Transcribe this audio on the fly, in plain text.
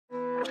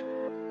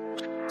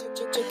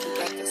Hey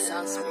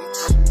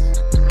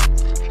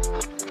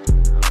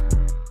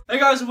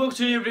guys, and welcome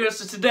to a new video.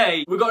 So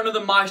today we've got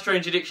another My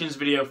Strange Addictions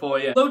video for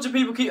you. Loads of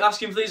people keep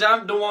asking for these. I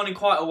haven't done one in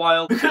quite a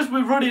while because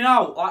we're running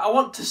out. I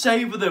want to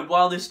savour them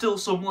while there's still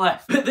some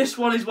left. But this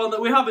one is one that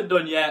we haven't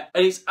done yet,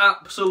 and it's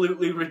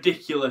absolutely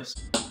ridiculous.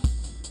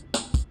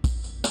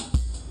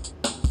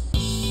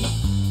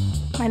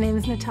 My name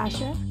is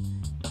Natasha.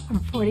 I'm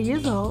 40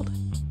 years old,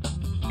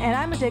 and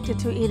I'm addicted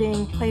to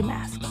eating clay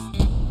masks.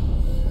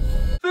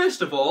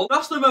 First of all,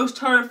 that's the most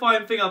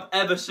terrifying thing I've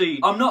ever seen.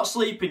 I'm not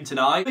sleeping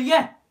tonight, but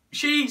yeah.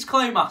 She eats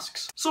clay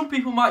masks. Some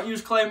people might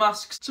use clay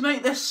masks to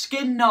make their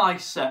skin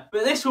nicer,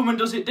 but this woman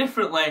does it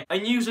differently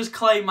and uses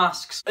clay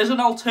masks as an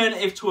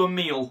alternative to a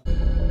meal.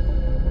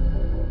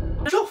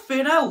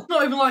 Fucking hell.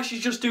 Not even like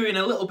she's just doing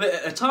a little bit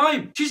at a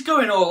time. She's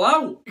going all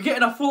out. You're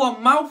getting a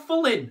full-on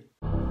mouthful in.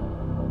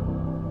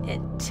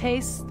 It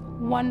tastes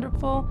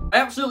wonderful. I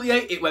absolutely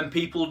hate it when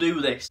people do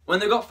this. When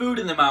they've got food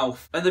in their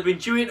mouth and they've been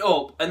chewing it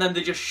up and then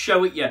they just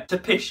show it you to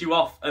piss you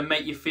off and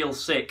make you feel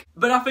sick.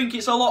 But I think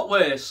it's a lot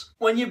worse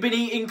when you've been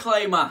eating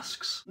clay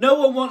masks. No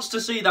one wants to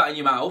see that in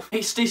your mouth.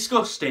 It's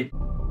disgusting.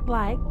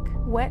 Like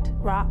wet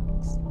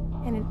rocks,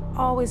 and it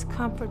always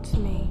comforts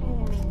me.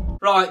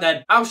 Right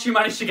then, how's she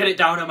managed to get it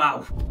down her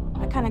mouth?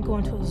 I kind of go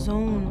into a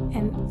zone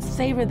and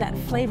savor that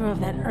flavor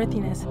of that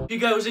earthiness. She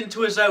goes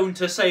into a zone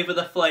to savour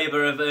the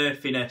flavour of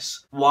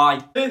earthiness.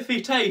 Why?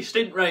 Earthy taste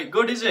isn't right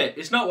good, is it?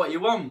 It's not what you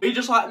want. You're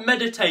just like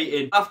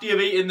meditating after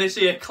you've eaten this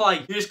here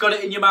clay. You just got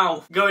it in your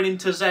mouth, going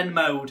into Zen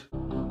mode.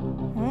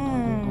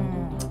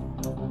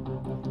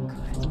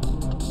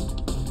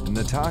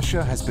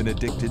 Natasha has been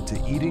addicted to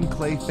eating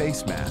clay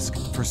face mask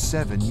for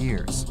 7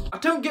 years. I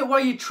don't get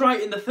why you try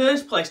it in the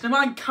first place. Never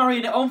mind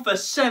carrying it on for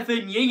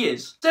 7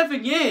 years.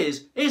 7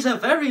 years is a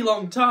very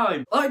long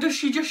time. Like, does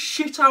she just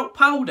shit out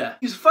powder?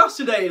 It's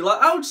fascinating.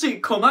 Like, how does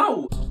it come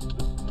out?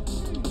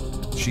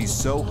 She's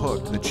so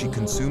hooked that she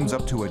consumes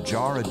up to a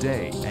jar a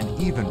day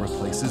and even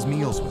replaces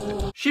meals with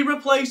it. She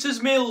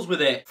replaces meals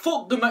with it.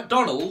 Fuck the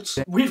McDonald's.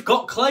 We've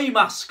got clay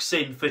masks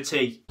in for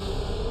tea.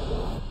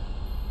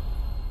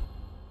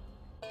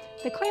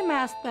 The clay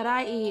mask that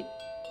I eat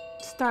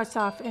starts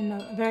off in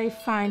a very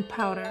fine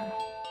powder.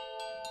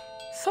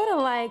 Sort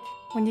of like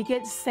when you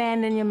get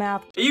sand in your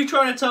mouth. Are you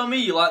trying to tell me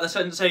you like the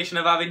sensation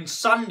of having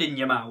sand in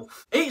your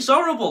mouth? It's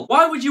horrible.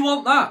 Why would you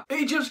want that?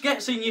 It just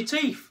gets in your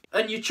teeth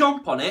and you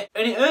chomp on it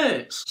and it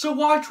hurts. So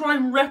why try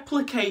and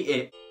replicate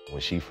it?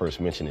 When she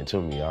first mentioned it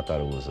to me, I thought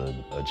it was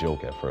a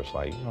joke at first.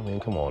 Like, I mean,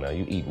 come on now,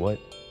 you eat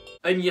what?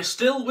 And you're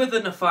still with her,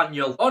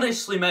 Nathaniel.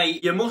 Honestly,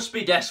 mate, you must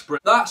be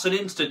desperate. That's an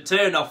instant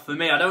turn-off for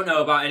me. I don't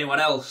know about anyone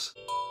else.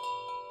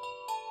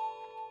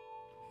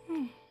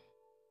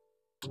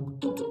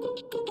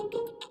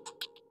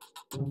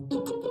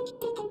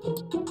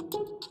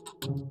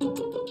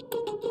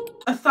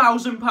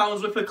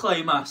 £1,000 worth of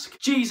clay mask.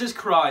 Jesus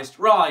Christ.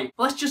 Right,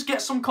 let's just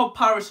get some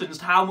comparisons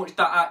to how much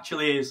that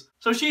actually is.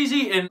 So she's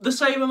eating the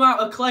same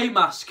amount of clay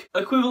mask,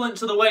 equivalent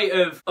to the weight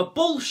of a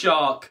bull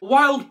shark,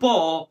 wild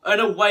boar,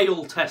 and a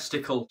whale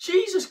testicle.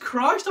 Jesus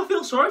Christ, I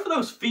feel sorry for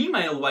those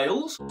female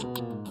whales.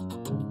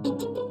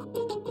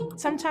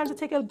 Sometimes I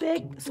take a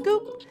big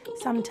scoop,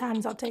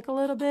 sometimes I'll take a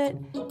little bit.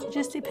 It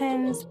just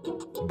depends.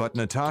 But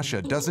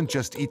Natasha doesn't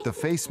just eat the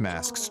face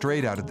mask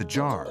straight out of the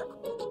jar.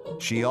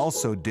 She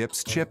also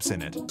dips chips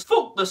in it.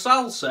 Fuck the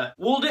salsa.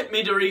 We'll dip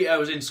me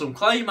Doritos in some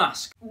clay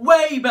mask.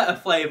 Way better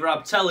flavour,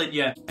 I'm telling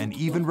you. And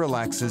even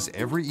relaxes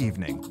every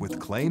evening with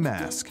clay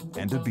mask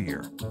and a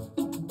beer.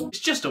 It's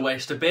just a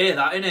waste of beer,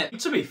 that, innit?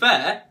 To be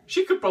fair,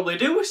 she could probably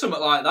do with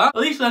something like that.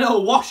 At least then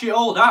it'll wash it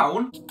all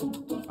down.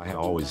 I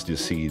always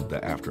just see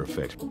the after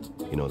effect.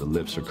 You know, the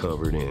lips are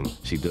covered and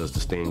she does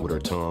this thing with her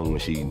tongue when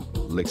she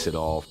licks it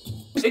off.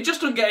 It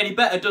just doesn't get any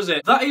better, does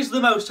it? That is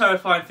the most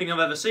terrifying thing I've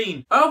ever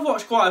seen. I've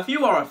watched quite a few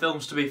horror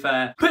films, to be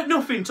fair, but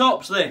nothing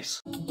tops this.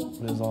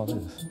 What is all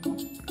this?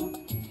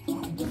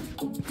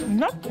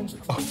 Nothing.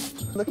 Oh,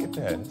 look at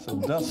that, it's a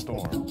dust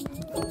storm.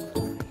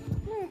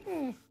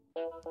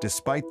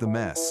 Despite the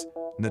mess,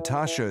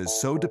 Natasha is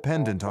so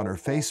dependent on her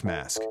face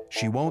mask,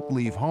 she won't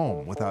leave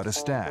home without a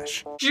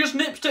stash. She just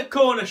nips to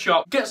corner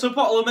shop, gets a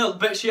bottle of milk,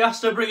 but she has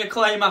to bring a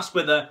clay mask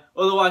with her,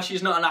 otherwise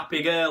she's not an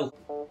happy girl.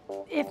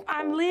 If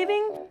I'm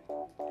leaving,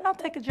 I'll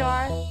take a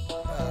jar.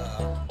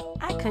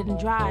 I couldn't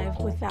drive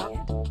without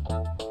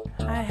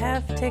it. I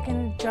have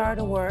taken jar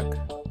to work.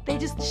 They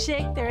just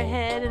shake their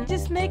head and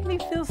just make me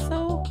feel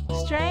so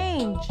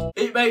strange.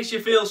 It makes you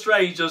feel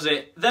strange, does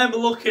it? Them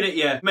looking at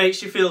you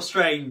makes you feel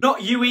strange.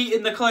 Not you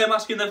eating the clay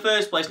mask in the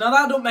first place. Now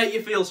that don't make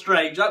you feel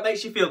strange, that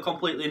makes you feel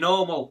completely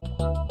normal.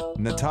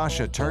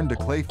 Natasha turned to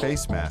clay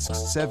face masks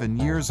 7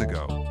 years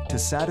ago to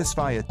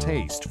satisfy a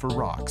taste for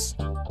rocks.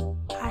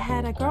 I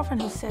had a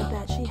girlfriend who said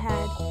that she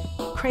had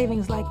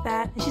cravings like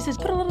that. And she says,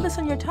 put a little of this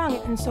on your tongue.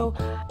 And so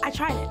I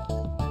tried it.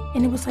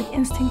 And it was like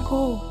instant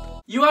gold.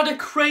 You had a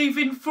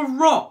craving for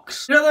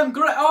rocks? You know them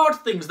great hard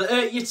things that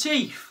hurt your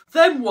teeth?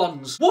 Them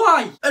ones.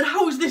 Why? And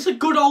how is this a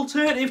good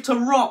alternative to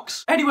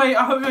rocks? Anyway,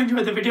 I hope you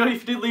enjoyed the video.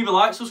 If you did, leave a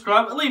like,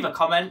 subscribe, and leave a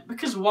comment,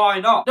 because why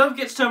not? Don't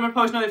forget to turn on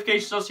post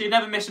notifications on so you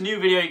never miss a new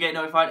video. You get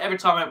notified every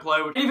time I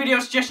upload. Any video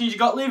suggestions you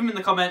got, leave them in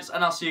the comments,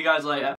 and I'll see you guys later.